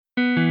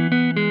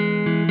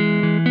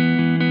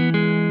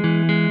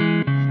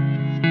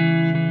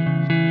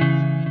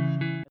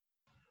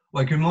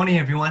Well, good morning,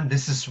 everyone.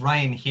 This is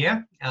Ryan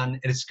here, and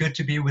it is good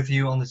to be with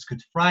you on this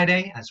Good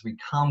Friday as we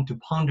come to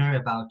ponder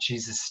about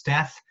Jesus'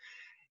 death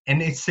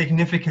and its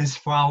significance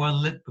for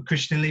our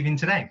Christian living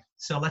today.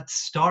 So let's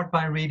start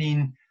by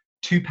reading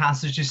two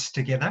passages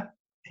together,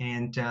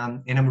 and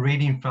I'm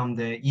reading from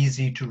the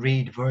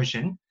easy-to-read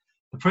version.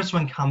 The first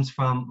one comes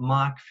from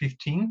Mark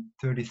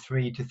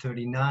 15:33 to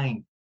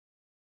 39.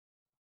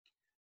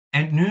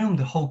 At noon,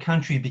 the whole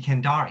country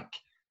became dark,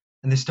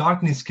 and this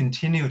darkness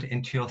continued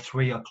until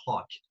 3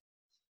 o'clock.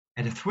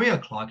 At 3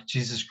 o'clock,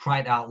 Jesus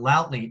cried out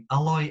loudly,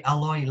 Eloi,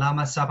 Eloi,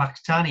 lama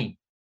sabachthani.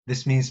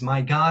 This means,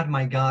 my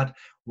God,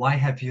 why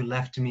have you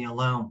left me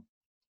alone?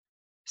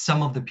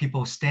 Some of the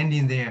people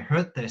standing there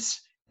heard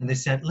this, and they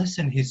said,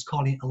 listen, he's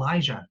calling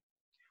Elijah.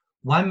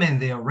 One man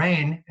there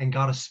ran and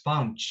got a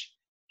sponge.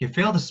 He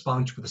filled the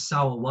sponge with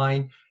sour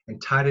wine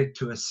and tied it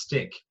to a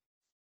stick.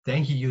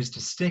 Then he used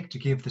a stick to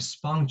give the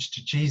sponge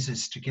to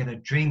Jesus to get a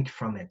drink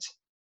from it.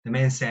 The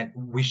man said,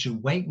 we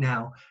should wait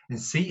now and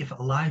see if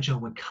Elijah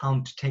will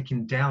come to take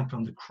him down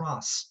from the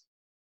cross.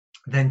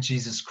 Then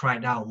Jesus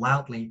cried out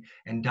loudly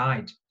and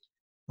died.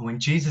 And when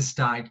Jesus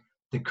died,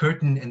 the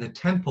curtain in the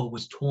temple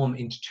was torn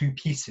into two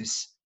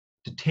pieces.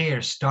 The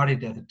tear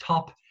started at the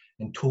top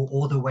and tore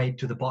all the way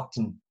to the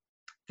bottom.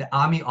 The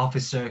army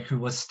officer who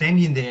was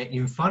standing there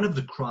in front of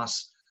the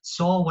cross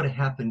saw what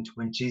happened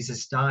when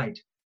Jesus died.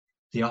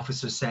 The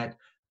officer said,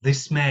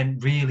 this man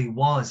really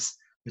was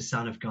the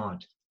Son of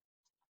God.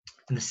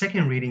 And the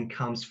second reading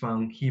comes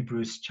from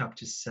Hebrews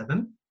chapter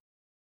 7,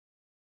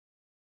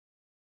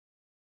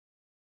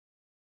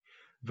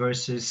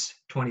 verses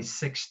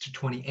 26 to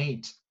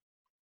 28.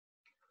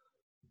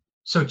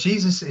 So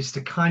Jesus is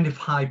the kind of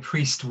high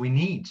priest we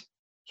need.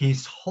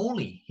 He's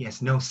holy. He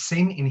has no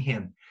sin in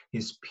him.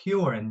 He's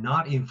pure and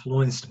not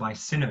influenced by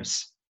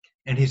sinners.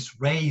 And he's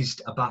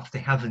raised above the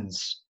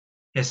heavens.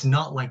 He's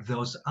not like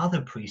those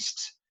other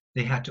priests.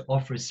 They had to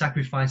offer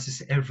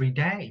sacrifices every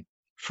day,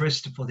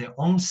 first for their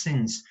own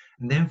sins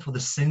and then for the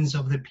sins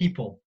of the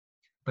people.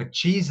 But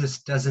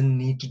Jesus doesn't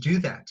need to do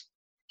that.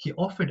 He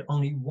offered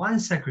only one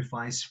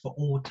sacrifice for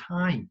all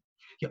time.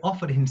 He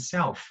offered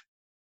himself.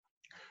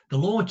 The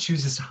Lord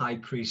chooses high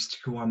priests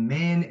who are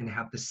men and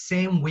have the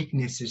same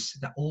weaknesses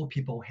that all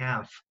people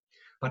have.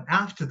 But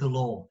after the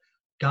law,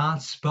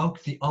 God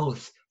spoke the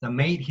oath that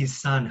made his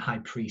son high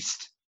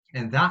priest.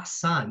 And that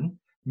son,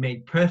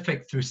 made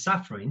perfect through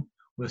suffering,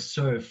 will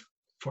serve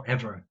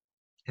forever.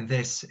 And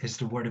this is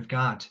the word of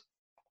God.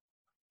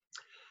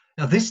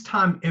 Now, this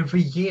time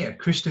every year,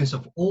 Christians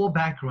of all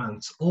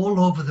backgrounds, all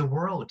over the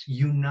world,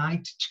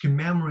 unite to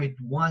commemorate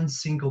one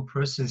single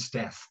person's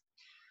death.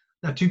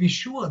 Now, to be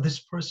sure, this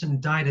person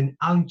died an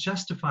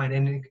unjustified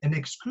and an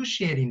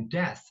excruciating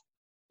death,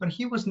 but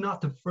he was not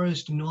the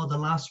first nor the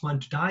last one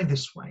to die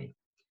this way.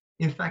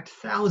 In fact,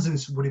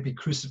 thousands would be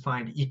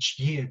crucified each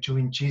year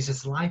during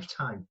Jesus'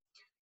 lifetime.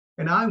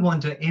 And I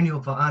wonder any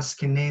of us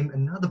can name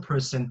another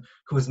person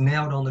who was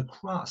nailed on the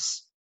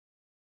cross.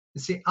 You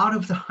see, out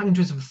of the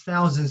hundreds of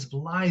thousands of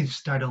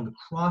lives died on the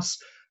cross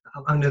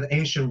under the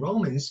ancient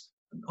Romans,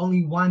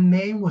 only one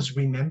man was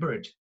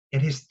remembered.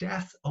 And his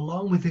death,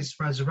 along with his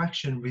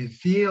resurrection,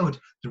 revealed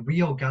the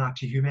real God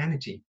to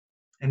humanity,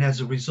 and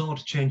as a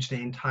result, changed the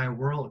entire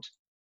world.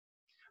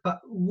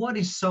 But what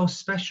is so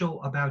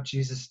special about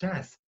Jesus'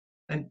 death?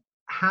 And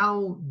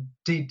how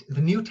did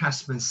the New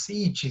Testament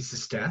see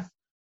Jesus' death?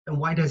 And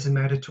why does it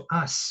matter to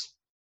us?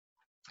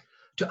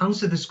 To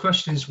answer these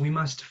questions, we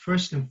must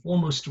first and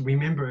foremost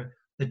remember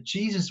that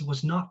Jesus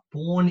was not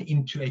born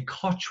into a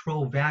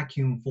cultural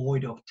vacuum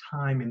void of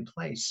time and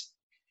place.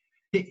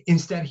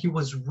 Instead, he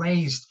was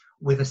raised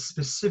with a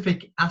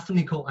specific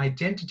ethnical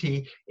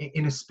identity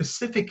in a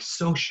specific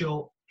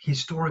social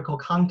historical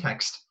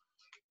context.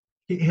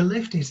 He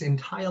lived his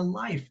entire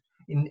life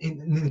in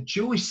the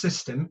Jewish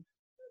system,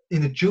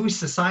 in the Jewish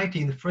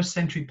society in the first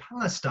century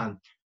Palestine,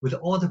 with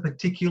all the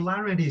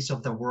particularities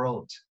of the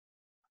world.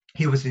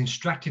 He was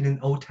instructed in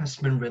Old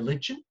Testament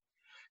religion.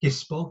 He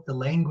spoke the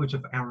language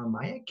of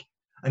Aramaic,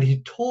 and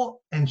he taught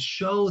and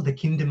showed the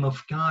kingdom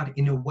of God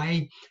in a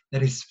way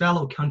that his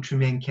fellow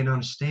countrymen can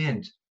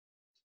understand.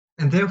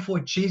 And therefore,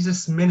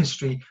 Jesus'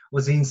 ministry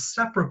was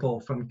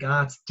inseparable from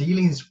God's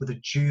dealings with the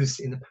Jews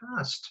in the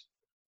past.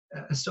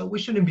 So we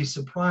shouldn't be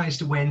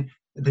surprised when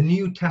the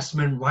New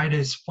Testament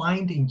writers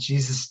find in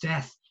Jesus'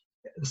 death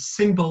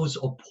symbols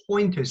or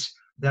pointers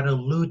that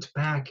allude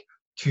back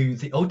to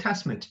the Old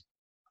Testament.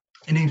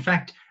 And in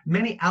fact,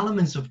 many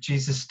elements of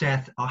Jesus'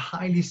 death are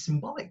highly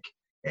symbolic,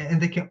 and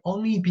they can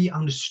only be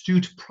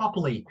understood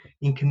properly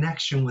in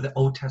connection with the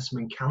Old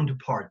Testament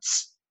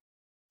counterparts.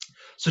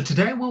 So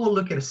today we will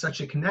look at such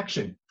a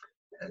connection.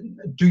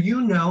 Do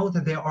you know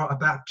that there are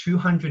about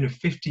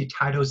 250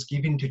 titles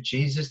given to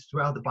Jesus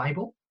throughout the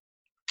Bible?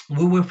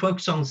 We will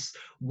focus on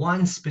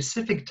one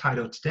specific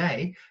title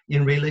today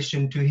in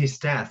relation to his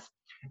death,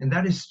 and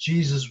that is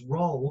Jesus'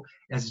 role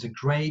as the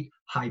great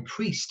high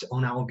priest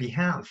on our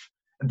behalf,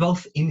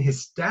 both in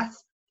his death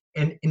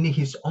and in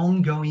his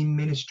ongoing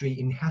ministry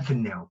in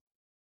heaven now.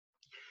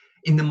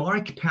 In the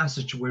Mark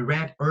passage we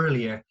read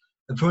earlier,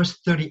 verse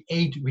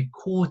 38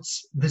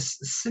 records this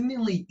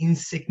seemingly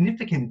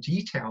insignificant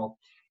detail.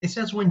 It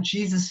says, when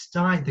Jesus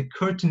died, the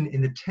curtain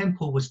in the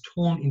temple was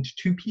torn into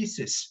two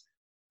pieces.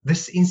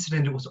 This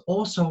incident was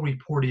also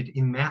reported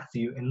in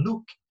Matthew and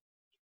Luke.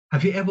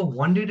 Have you ever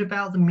wondered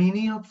about the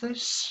meaning of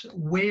this?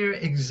 Where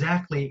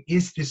exactly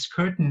is this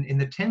curtain in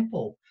the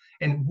temple?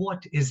 And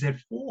what is it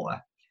for?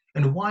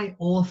 And why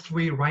all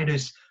three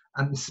writers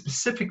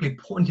specifically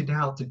pointed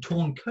out the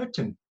torn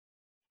curtain?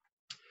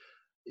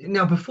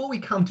 Now, before we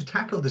come to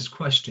tackle these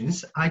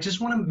questions, I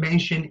just want to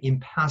mention in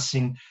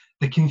passing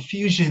the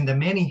confusion that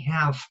many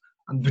have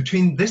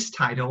between this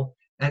title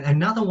and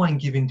another one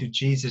given to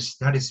Jesus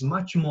that is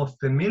much more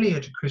familiar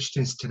to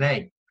Christians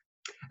today.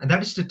 And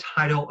that is the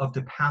title of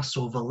the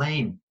Passover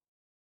Lamb.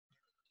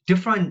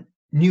 Different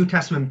New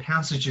Testament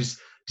passages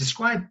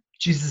describe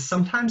Jesus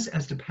sometimes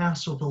as the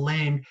Passover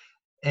Lamb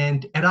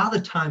and at other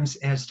times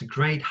as the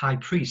great high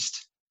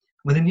priest.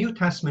 When the New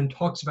Testament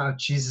talks about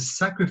Jesus'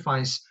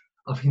 sacrifice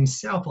of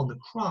himself on the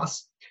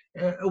cross,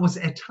 it was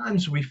at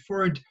times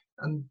referred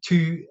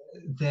to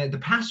the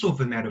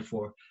Passover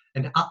metaphor,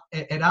 and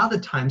at other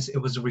times it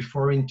was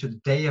referring to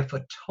the Day of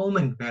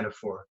Atonement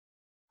metaphor.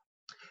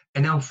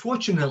 And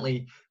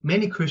unfortunately,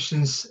 many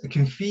Christians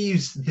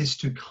confuse these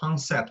two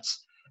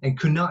concepts and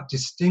could not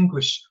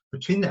distinguish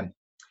between them.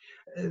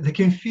 The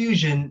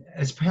confusion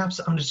is perhaps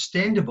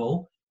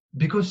understandable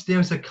because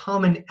there's a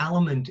common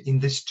element in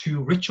these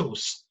two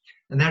rituals,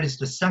 and that is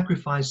the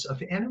sacrifice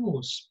of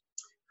animals.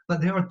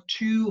 But there are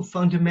two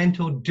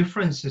fundamental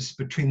differences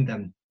between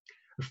them.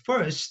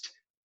 First,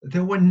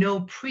 there were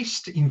no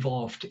priests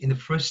involved in the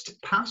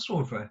first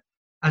Passover,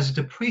 as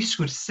the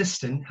priesthood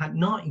system had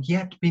not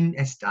yet been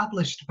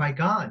established by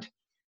God.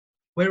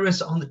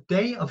 Whereas on the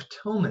Day of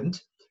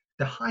Atonement,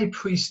 the high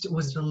priest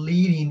was the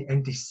leading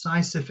and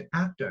decisive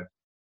actor.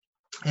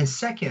 And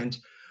second,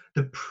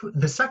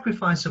 the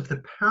sacrifice of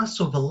the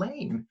Passover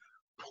lamb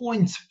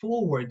points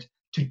forward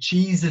to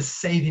Jesus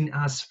saving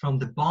us from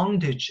the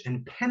bondage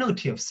and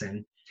penalty of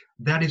sin,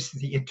 that is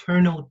the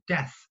eternal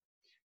death.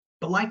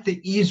 But like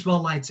the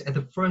Israelites at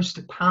the first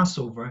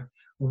Passover,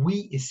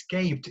 we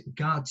escaped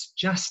God's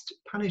just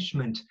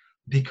punishment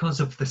because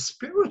of the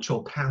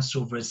spiritual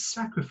Passover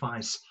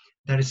sacrifice,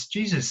 that is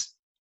Jesus.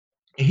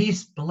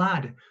 His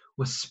blood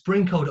was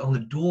sprinkled on the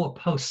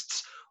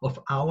doorposts of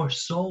our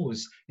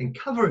souls and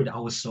covered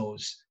our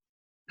souls.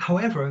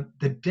 However,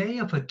 the Day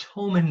of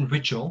Atonement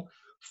ritual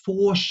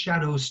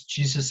foreshadows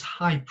Jesus'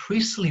 high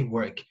priestly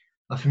work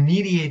of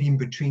mediating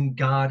between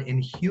God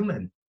and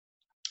human.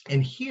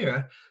 And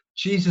here,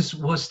 Jesus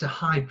was the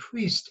high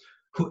priest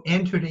who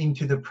entered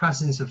into the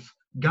presence of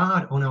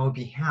God on our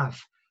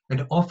behalf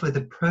and offered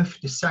the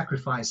perfect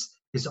sacrifice,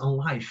 his own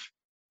life.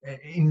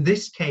 In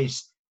this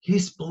case,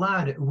 his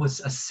blood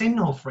was a sin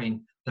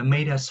offering that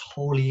made us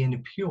holy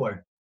and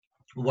pure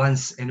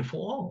once and for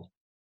all.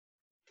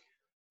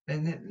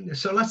 And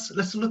so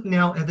let's look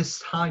now at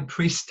this high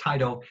priest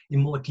title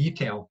in more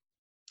detail.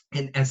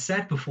 And as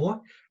said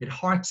before, it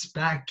harks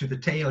back to the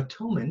Day of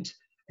Atonement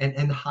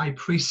and the high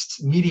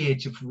priest's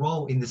mediative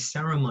role in the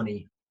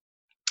ceremony.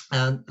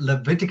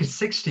 Leviticus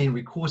 16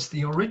 records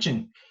the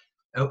origin.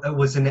 It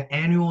was an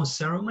annual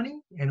ceremony,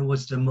 and it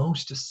was the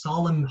most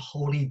solemn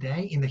holy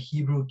day in the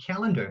Hebrew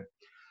calendar.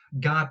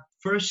 God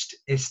first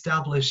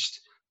established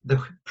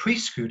the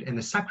priesthood and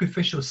the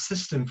sacrificial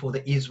system for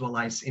the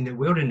Israelites in the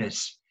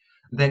wilderness.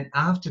 Then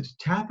after the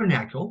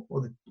tabernacle,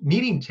 or the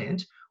meeting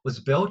tent, was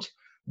built,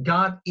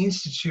 God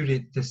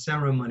instituted the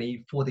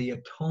ceremony for the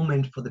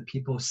atonement for the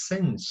people's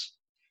sins.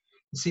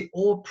 You see,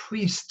 all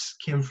priests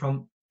came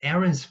from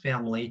Aaron's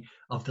family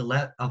of the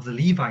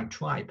Levite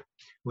tribe,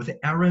 with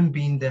Aaron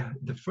being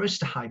the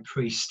first high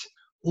priest.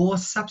 All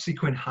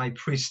subsequent high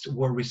priests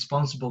were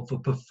responsible for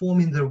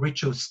performing the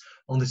rituals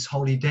on this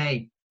holy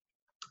day.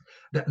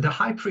 The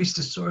high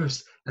priest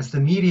serves as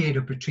the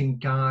mediator between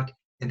God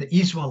and the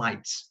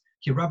Israelites.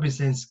 He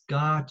represents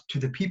God to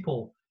the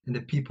people and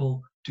the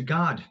people to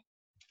God.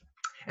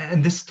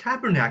 And this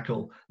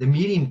tabernacle, the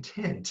meeting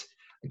tent,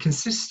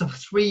 consists of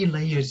 3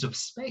 layers of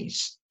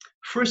space.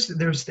 First,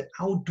 there's the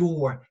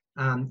outdoor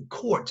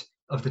court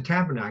of the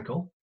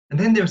tabernacle, and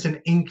then there's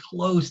an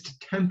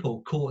enclosed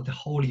temple called the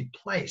Holy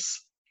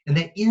Place. And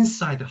then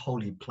inside the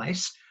Holy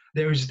Place,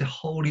 there is the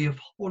Holy of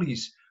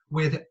Holies,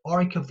 where the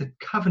Ark of the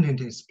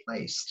Covenant is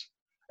placed.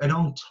 And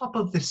on top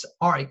of this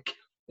Ark,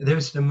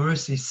 there's the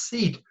mercy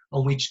seat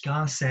on which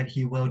God said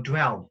he will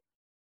dwell.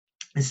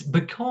 It's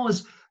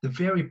because the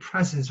very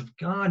presence of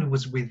God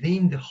was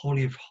within the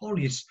Holy of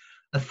Holies,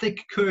 a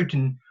thick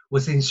curtain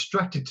was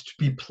instructed to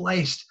be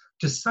placed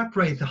to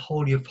separate the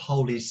Holy of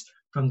Holies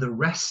from the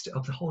rest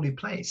of the holy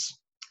place.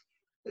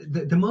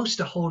 The most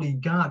holy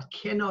God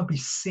cannot be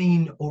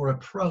seen or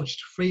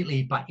approached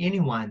freely by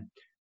anyone,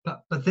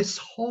 but this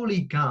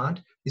holy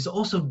God is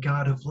also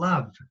God of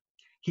love.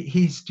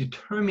 He's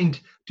determined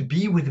to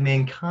be with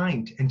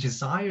mankind and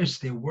desires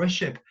their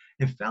worship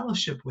and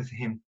fellowship with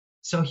him.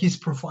 So he's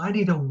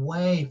provided a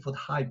way for the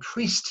high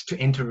priest to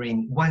enter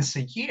in once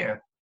a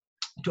year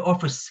to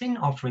offer sin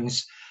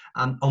offerings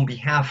on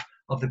behalf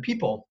of the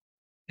people.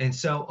 And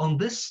so on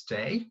this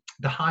day,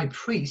 the high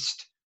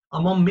priest,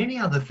 among many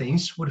other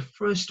things, would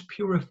first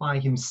purify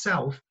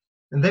himself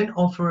and then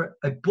offer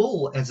a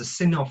bull as a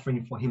sin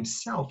offering for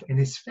himself and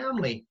his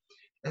family,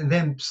 and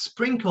then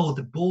sprinkle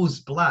the bull's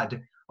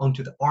blood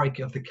onto the Ark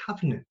of the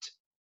Covenant.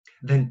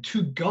 Then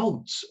 2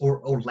 goats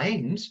or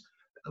lambs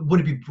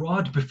would be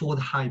brought before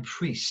the high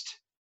priest.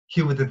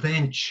 He would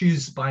then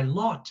choose by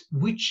lot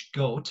which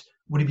goat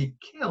would be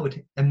killed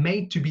and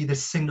made to be the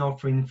sin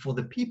offering for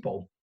the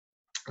people.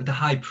 The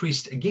high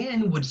priest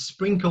again would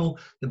sprinkle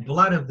the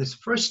blood of this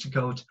first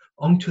goat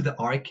onto the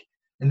ark,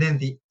 and then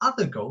the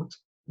other goat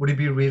would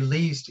be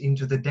released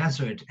into the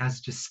desert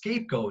as the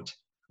scapegoat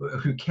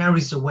who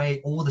carries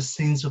away all the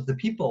sins of the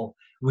people,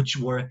 which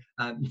were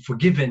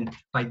forgiven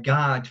by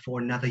God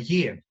for another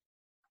year.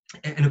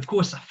 And of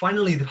course,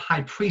 finally, the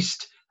high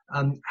priest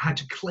had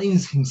to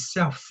cleanse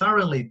himself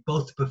thoroughly,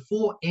 both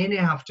before and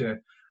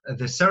after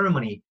the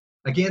ceremony.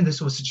 Again,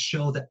 this was to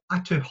show the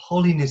utter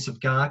holiness of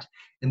God,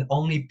 and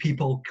only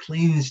people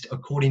cleansed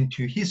according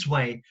to his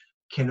way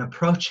can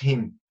approach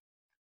him.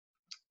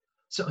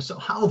 So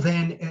how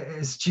then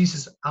is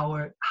Jesus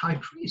our high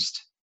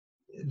priest?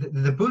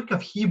 The book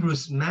of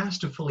Hebrews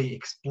masterfully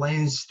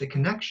explains the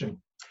connection.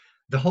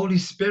 The Holy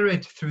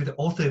Spirit, through the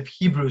author of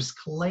Hebrews,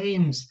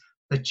 claims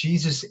that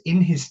Jesus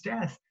in his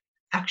death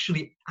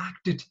actually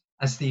acted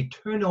as the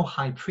eternal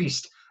high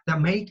priest that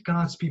made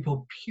God's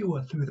people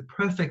pure through the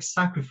perfect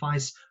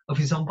sacrifice of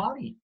his own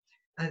body.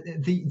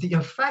 The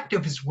effect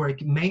of his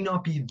work may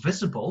not be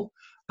visible,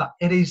 but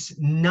it is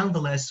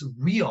nonetheless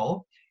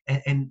real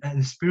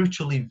and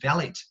spiritually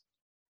valid.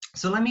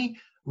 So let me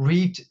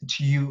read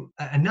to you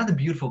another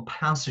beautiful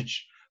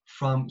passage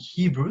from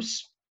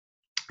Hebrews,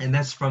 and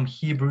that's from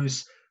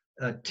Hebrews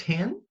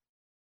 10.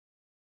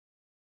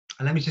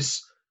 And let me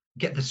just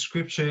get the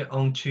scripture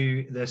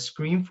onto the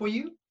screen for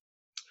you.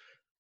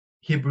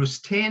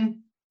 Hebrews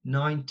 10,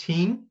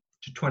 19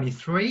 to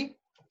 23.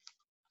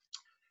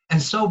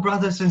 And so,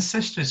 brothers and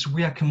sisters,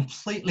 we are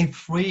completely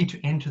free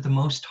to enter the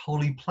most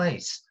holy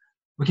place.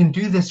 We can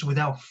do this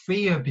without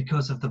fear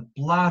because of the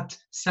blood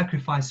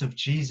sacrifice of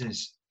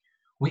Jesus.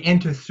 We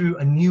enter through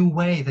a new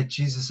way that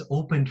Jesus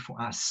opened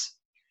for us.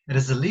 It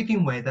is a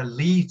living way that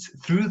leads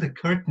through the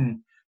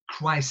curtain,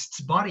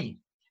 Christ's body.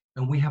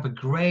 And we have a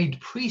great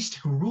priest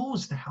who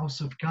rules the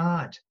house of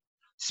God.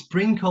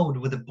 Sprinkled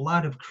with the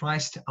blood of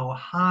Christ, our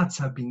hearts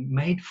have been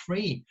made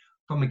free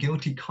from a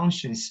guilty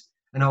conscience,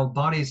 and our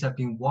bodies have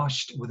been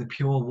washed with the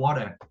pure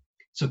water.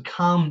 So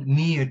come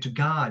near to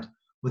God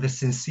with a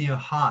sincere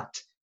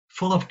heart,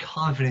 full of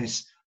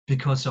confidence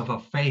because of our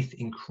faith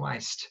in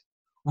Christ.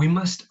 We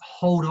must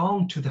hold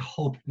on to the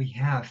hope we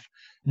have,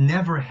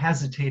 never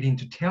hesitating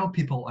to tell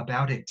people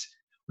about it.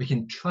 We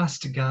can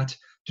trust God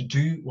to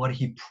do what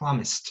he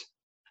promised.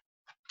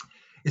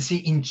 You see,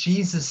 in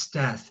Jesus'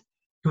 death,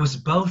 he was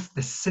both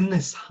the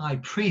sinless high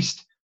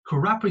priest who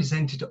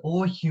represented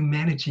all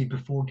humanity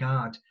before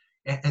God,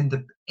 and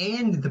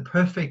the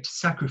perfect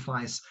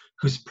sacrifice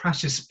whose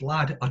precious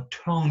blood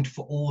atoned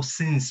for all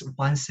sins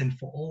once and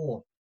for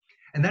all.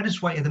 And that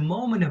is why at the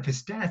moment of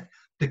his death,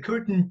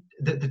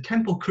 the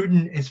temple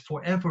curtain is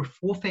forever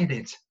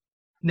forfeited.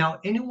 Now,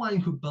 anyone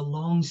who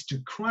belongs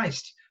to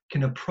Christ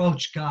can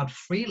approach God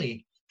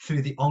freely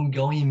through the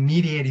ongoing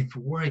mediative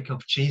work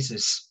of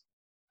Jesus.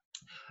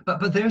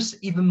 But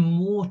there's even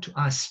more to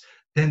us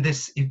than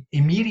this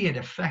immediate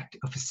effect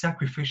of his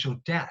sacrificial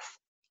death.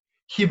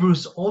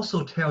 Hebrews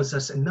also tells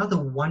us another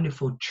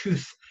wonderful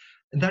truth,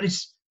 and that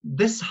is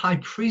this high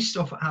priest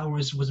of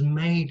ours was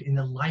made in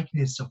the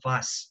likeness of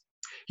us.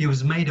 He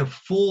was made a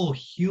full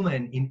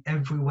human in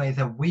every way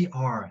that we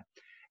are,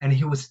 and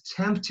he was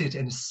tempted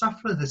and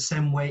suffered the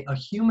same way a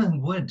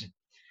human would.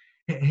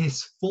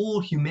 His full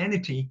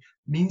humanity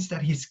means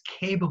that he's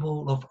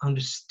capable of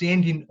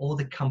understanding all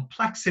the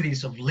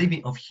complexities of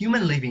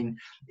human living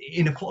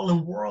in a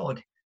fallen world,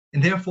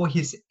 and therefore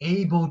he's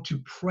able to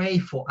pray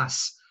for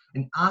us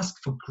and ask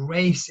for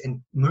grace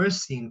and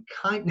mercy and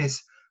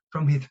kindness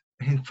from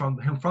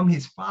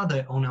his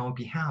Father on our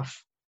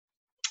behalf.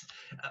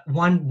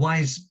 One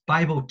wise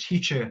Bible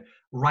teacher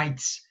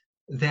writes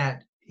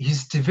that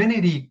his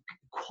divinity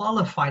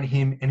qualified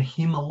him and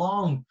him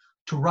alone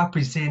to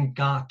represent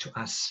God to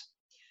us.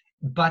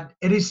 But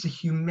it is the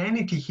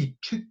humanity he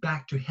took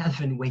back to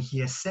heaven when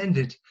he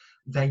ascended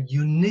that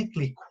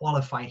uniquely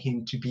qualified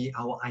him to be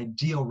our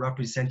ideal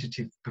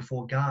representative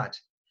before God.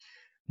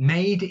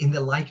 Made in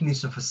the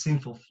likeness of a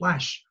sinful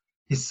flesh,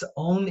 his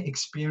own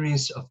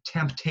experience of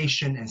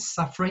temptation and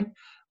suffering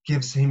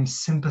gives him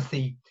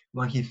sympathy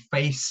when we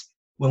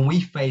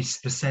face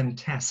the same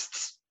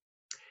tests.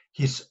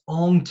 His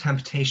own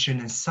temptation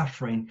and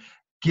suffering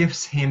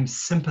gives him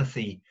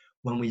sympathy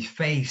when we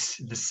face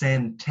the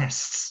same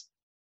tests.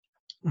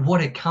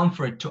 What a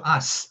comfort to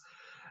us.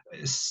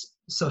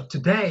 So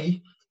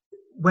today,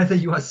 whether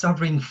you are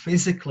suffering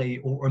physically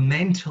or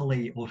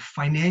mentally or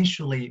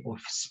financially or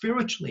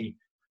spiritually,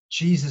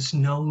 Jesus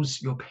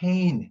knows your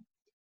pain.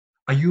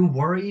 Are you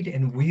worried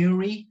and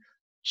weary?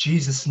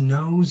 Jesus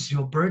knows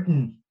your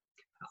burden.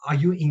 Are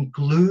you in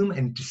gloom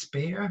and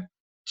despair?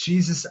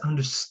 Jesus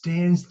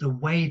understands the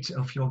weight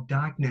of your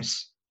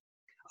darkness.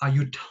 Are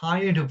you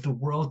tired of the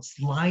world's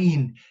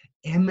lying,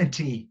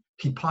 enmity,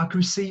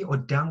 hypocrisy, or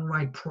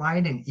downright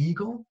pride and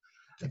ego?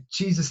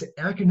 Jesus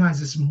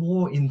agonizes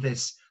more in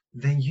this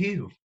than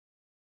you.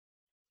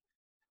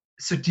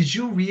 So did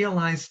you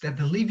realize that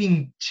the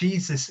living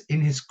Jesus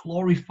in his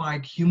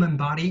glorified human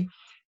body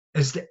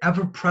is the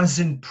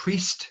ever-present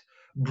priest,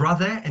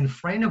 brother, and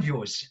friend of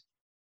yours?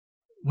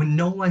 When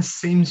no one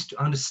seems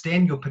to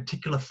understand your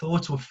particular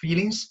thoughts or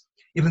feelings,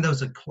 even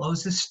those are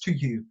closest to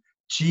you,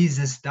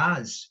 Jesus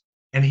does.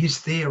 And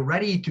he's there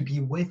ready to be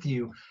with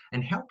you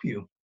and help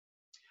you.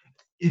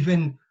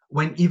 Even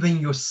when even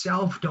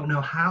yourself don't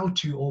know how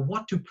to or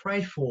what to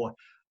pray for,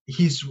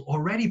 he's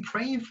already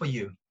praying for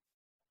you.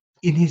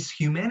 In his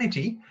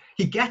humanity,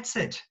 he gets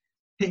it.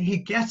 He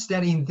gets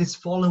that in this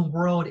fallen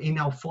world, in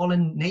our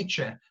fallen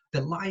nature,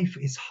 that life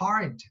is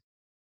hard,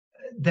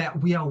 that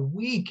we are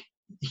weak.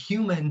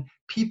 Human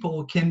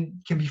people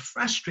can be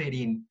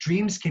frustrating.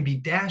 Dreams can be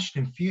dashed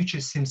and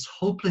future seems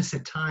hopeless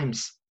at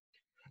times.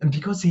 And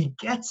because he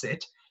gets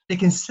it, he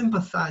can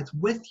sympathize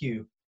with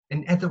you.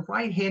 And at the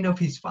right hand of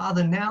his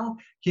Father now,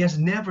 he has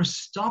never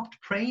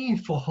stopped praying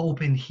for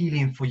hope and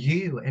healing for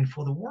you and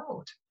for the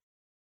world.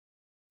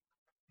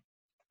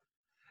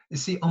 You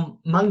see, on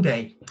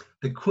Monday,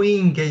 the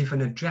Queen gave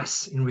an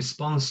address in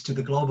response to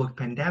the global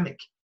pandemic.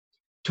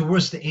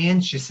 Towards the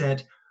end, she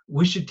said,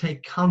 we should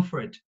take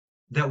comfort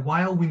that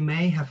while we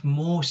may have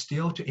more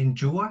still to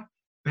endure,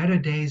 better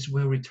days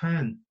will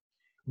return.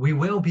 We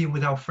will be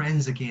with our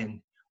friends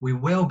again. We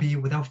will be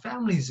with our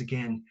families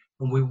again,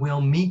 and we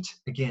will meet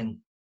again.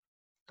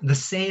 The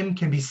same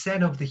can be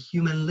said of the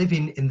human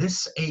living in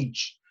this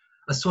age,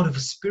 a sort of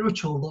a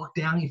spiritual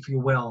lockdown, if you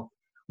will,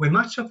 where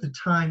much of the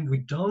time we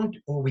don't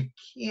or we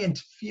can't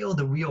feel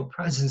the real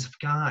presence of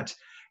God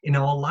in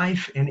our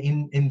life and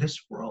in this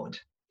world.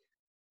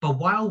 But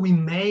while we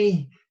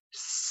may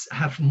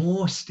have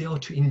more still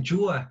to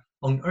endure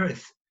on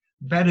earth,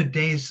 better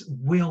days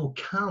will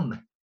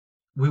come.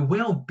 We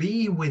will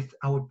be with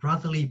our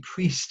brotherly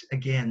priest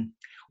again.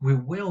 We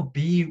will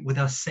be with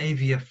our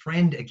Savior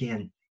friend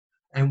again.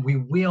 And we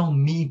will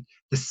meet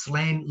the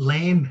slain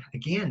lamb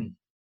again.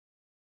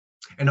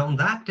 And on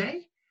that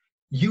day,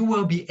 you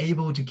will be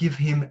able to give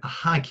him a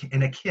hug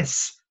and a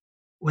kiss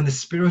when the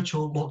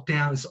spiritual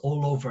lockdown is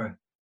all over.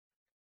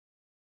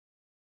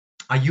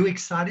 Are you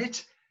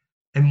excited?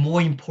 And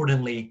more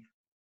importantly,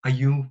 are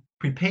you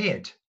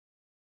prepared?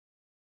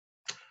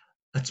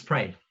 Let's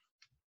pray.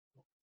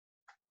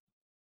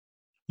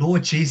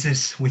 Lord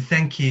Jesus, we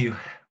thank you.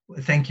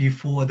 Thank you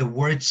for the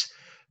words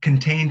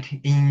contained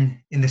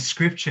in the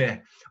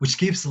scripture, which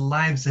gives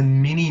lives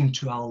and meaning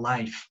to our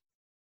life.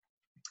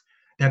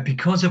 That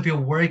because of your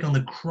work on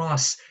the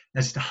cross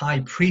as the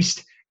high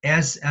priest,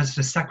 as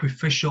the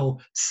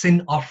sacrificial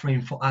sin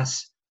offering for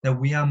us, that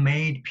we are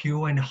made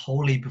pure and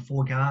holy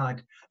before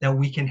God, that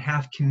we can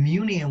have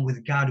communion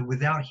with God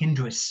without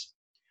hindrance.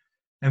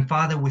 And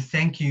Father, we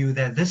thank you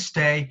that this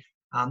day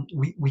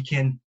we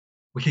can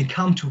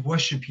come to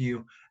worship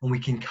you, and we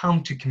can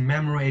come to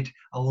commemorate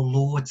our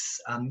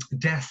Lord's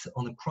death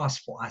on the cross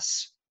for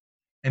us.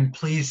 And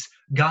please,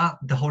 God,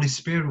 the Holy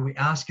Spirit, we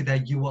ask you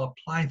that you will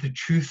apply the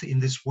truth in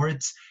these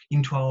words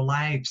into our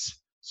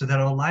lives, so that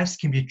our lives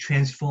can be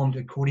transformed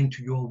according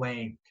to your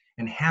way,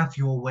 and have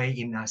your way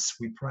in us,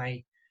 we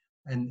pray.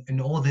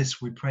 And all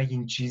this we pray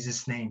in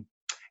Jesus' name.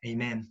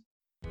 Amen.